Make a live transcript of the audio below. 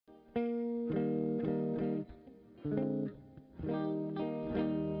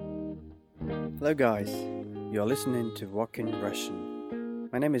Hello guys, you're listening to Walking Russian.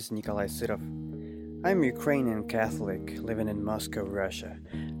 My name is Nikolai Sirov. I'm a Ukrainian Catholic living in Moscow, Russia,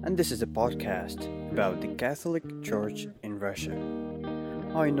 and this is a podcast about the Catholic Church in Russia.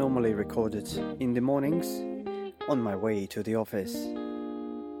 I normally record it in the mornings on my way to the office.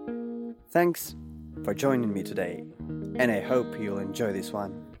 Thanks for joining me today, and I hope you'll enjoy this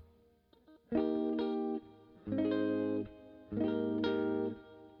one.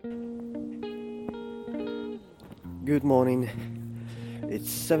 Good morning. It's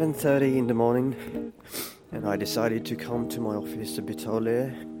 7:30 in the morning and I decided to come to my office a bit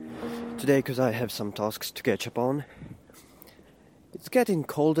earlier today because I have some tasks to catch up on. It's getting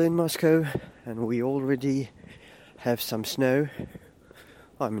colder in Moscow and we already have some snow.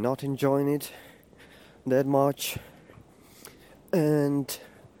 I'm not enjoying it that much, and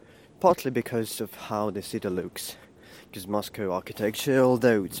partly because of how the city looks. Because Moscow architecture,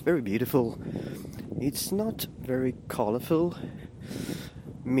 although it's very beautiful, it's not very colorful,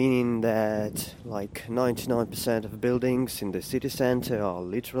 meaning that like 99% of buildings in the city center are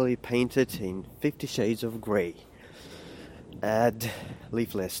literally painted in 50 shades of grey. Add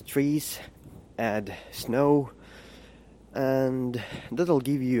leafless trees, add snow, and that'll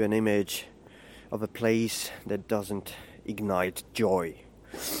give you an image of a place that doesn't ignite joy.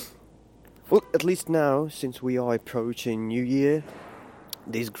 Well, at least now, since we are approaching New Year,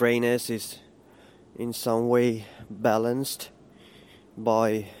 this greyness is in some way balanced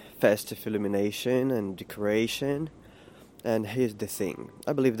by festive illumination and decoration. And here's the thing.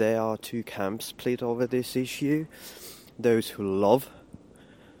 I believe there are two camps split over this issue. Those who love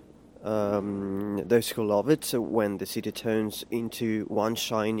it when the city turns into one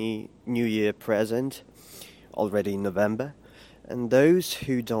shiny New Year present already in November, and those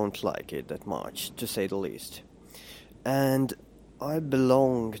who don't like it that much, to say the least. And I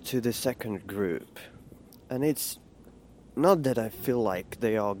belong to the second group, and it's not that I feel like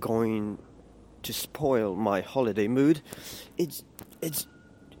they are going to spoil my holiday mood. It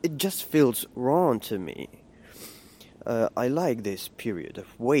just feels wrong to me. I like this period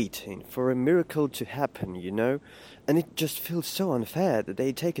of waiting for a miracle to happen, and it just feels so unfair that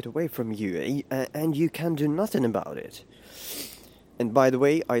they take it away from you, and you can do nothing about it. And by the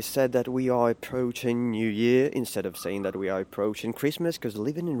way, I said that we are approaching New Year instead of saying that we are approaching Christmas, because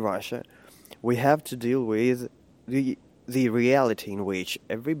living in Russia, we have to deal with the reality in which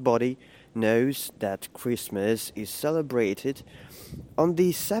everybody knows that Christmas is celebrated on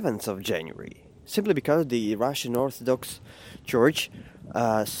the 7th of January, simply because the Russian Orthodox Church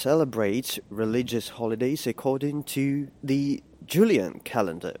celebrates religious holidays according to the Julian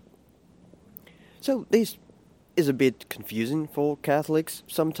calendar. So this is a bit confusing for Catholics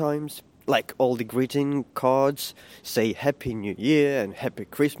sometimes. Like all the greeting cards say Happy New Year and Happy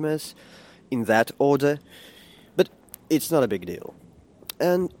Christmas in that order, but it's not a big deal.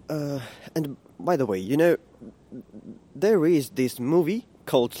 And by the way, there is this movie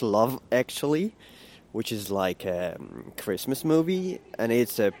called Love Actually, which is like a Christmas movie, and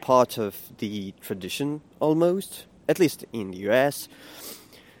it's a part of the tradition almost, at least in the US.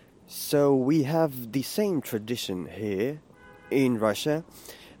 So we have the same tradition here in Russia,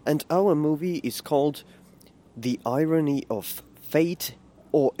 and our movie is called The Irony of Fate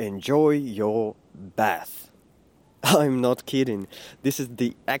or Enjoy Your Bath. I'm not kidding. This is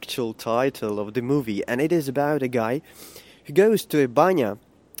the actual title of the movie, and it is about a guy who goes to a banya,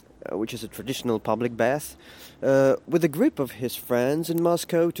 which is a traditional public bath, with a group of his friends in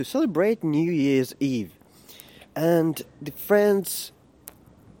Moscow to celebrate New Year's Eve. And the friends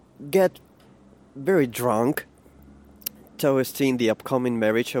get very drunk, toasting the upcoming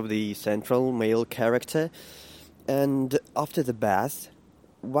marriage of the central male character, and after the bath,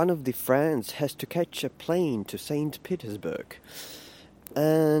 one of the friends has to catch a plane to St. Petersburg,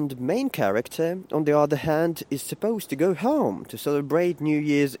 and main character, on the other hand, is supposed to go home to celebrate New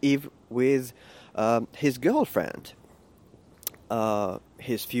Year's Eve with his girlfriend,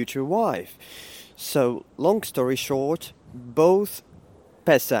 his future wife. So, long story short, both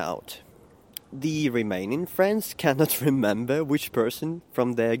pass out. The remaining friends cannot remember which person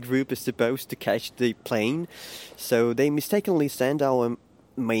from their group is supposed to catch the plane, so they mistakenly send our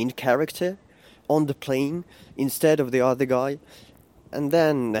main character on the plane instead of the other guy, and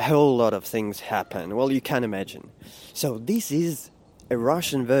then a whole lot of things happen. Well, you can imagine. So this is a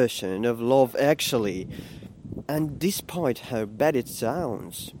Russian version of Love Actually, and despite how bad it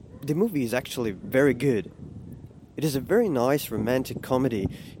sounds, the movie is actually very good. It is a very nice romantic comedy,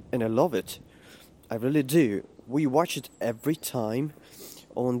 and I love it. I really do. We watch it every time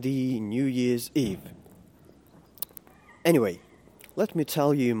on the New Year's Eve. Anyway, let me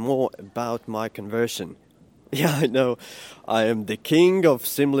tell you more about my conversion. Yeah, I know, I am the king of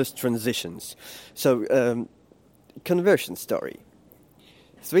seamless transitions. So, conversion story.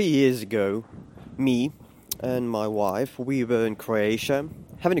 3 years ago, me and my wife, we were in Croatia,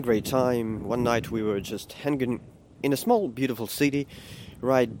 having a great time. One night we were just hanging in a small, beautiful city,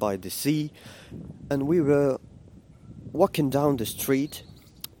 right by the sea, and we were walking down the street,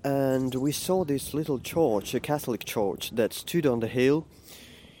 and we saw this little church, a Catholic church, that stood on the hill,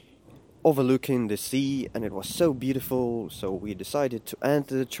 overlooking the sea, and it was so beautiful, so we decided to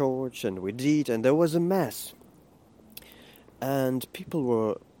enter the church, and we did, and there was a mass. And people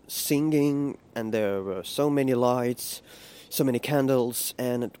were singing, and there were so many lights, so many candles,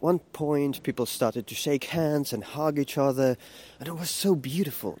 and at one point people started to shake hands and hug each other, and it was so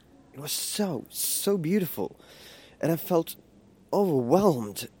beautiful. It was so beautiful. And I felt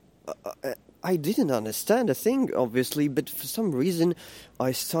overwhelmed. I didn't understand a thing, obviously, but for some reason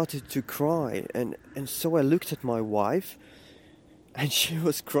I started to cry, and so I looked at my wife, and she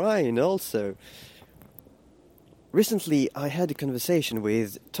was crying also. Recently, I had a conversation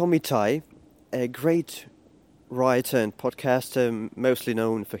with Tommy Tai, a great writer and podcaster, mostly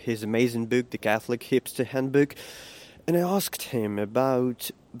known for his amazing book, The Catholic Hipster Handbook, and I asked him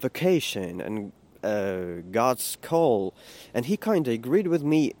about vocation and God's call, and he kind of agreed with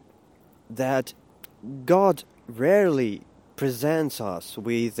me that God rarely presents us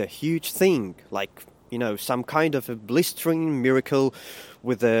with a huge thing, like, some kind of a blistering miracle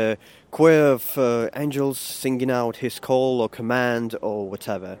with a choir of angels singing out his call or command or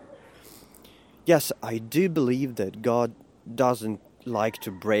whatever. Yes, I do believe that God doesn't like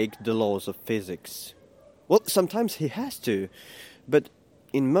to break the laws of physics. Well, sometimes he has to, but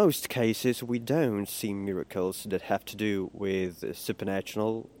in most cases we don't see miracles that have to do with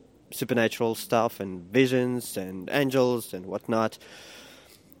supernatural stuff and visions and angels and whatnot.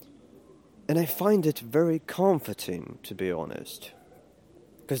 And I find it very comforting, to be honest,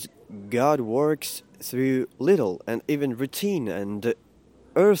 because God works through little and even routine and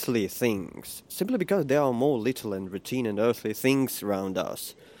earthly things, simply because there are more little and routine and earthly things around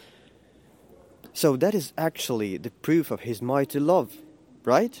us. So that is actually the proof of his mighty love,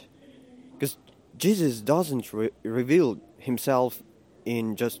 right? Because Jesus doesn't reveal himself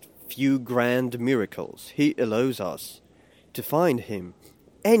in just few grand miracles. He allows us to find him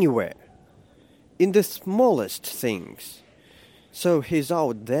anywhere, in the smallest things. So he's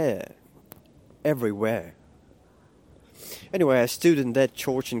out there, everywhere. Anyway, I stood in that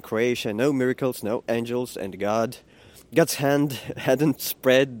church in Croatia, no miracles, no angels, and God's hand hadn't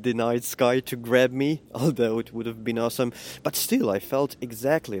spread the night sky to grab me, although it would have been awesome, but still I felt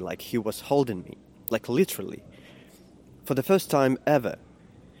exactly like he was holding me, like literally, for the first time ever.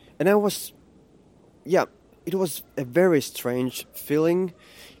 And it was a very strange feeling,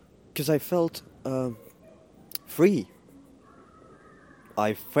 because I felt free.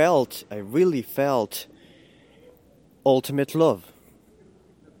 I really felt ultimate love.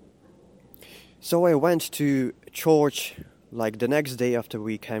 So I went to church like the next day after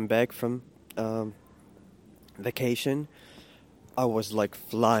we came back from vacation. I was like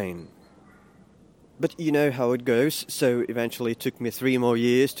flying. But you know how it goes, so eventually it took me 3 more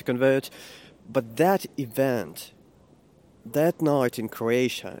years to convert. But that event, that night in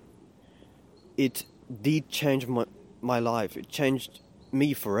Croatia, it did change my life. It changed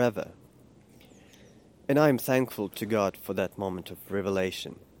me forever. And I am thankful to God for that moment of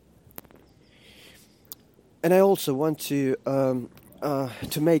revelation. And I also want to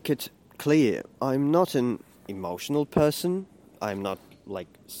make it clear, I'm not an emotional person. I'm not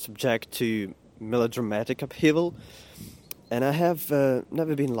subject to melodramatic upheaval, and I have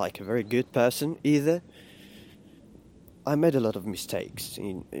never been a very good person either. I made a lot of mistakes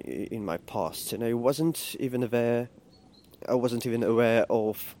in my past, and I wasn't even aware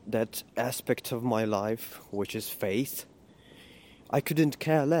of that aspect of my life, which is faith. I couldn't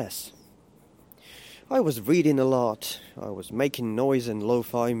care less. I was reading a lot. I was making noise and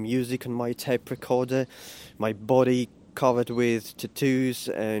lo-fi music on my tape recorder, my body covered with tattoos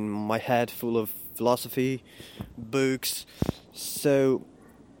and my head full of philosophy books. So,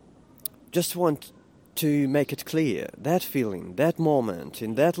 just want to make it clear, that feeling, that moment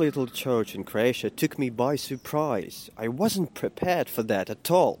in that little church in Croatia took me by surprise. I wasn't prepared for that at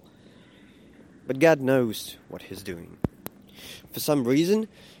all. But God knows what he's doing. For some reason,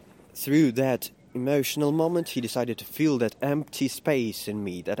 through that emotional moment, he decided to fill that empty space in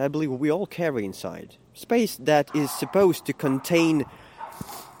me that I believe we all carry inside. Space that is supposed to contain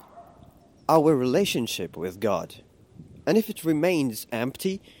our relationship with God. And if it remains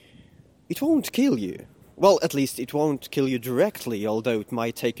empty, it won't kill you. Well, at least it won't kill you directly, although it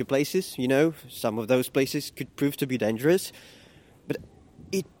might take you places, some of those places could prove to be dangerous. But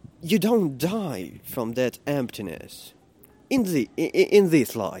you don't die from that emptiness in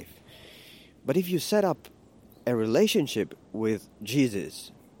this life. But if you set up a relationship with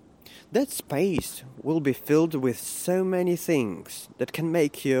Jesus, that space will be filled with so many things that can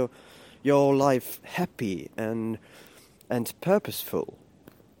make your life happy and purposeful.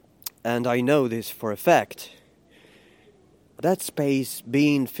 And I know this for a fact. That space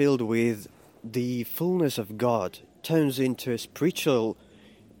being filled with the fullness of God turns into a spiritual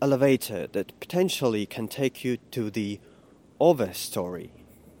elevator that potentially can take you to the over story.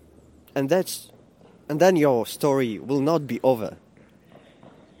 And then your story will not be over.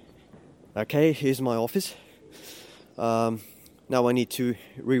 Okay, here's my office. Now I need to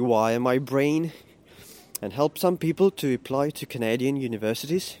rewire my brain and help some people to apply to Canadian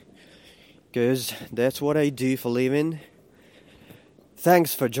universities, because that's what I do for a living.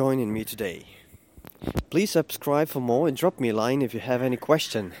 Thanks for joining me today. Please subscribe for more and drop me a line if you have any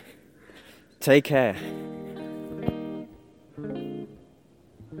question. Take care.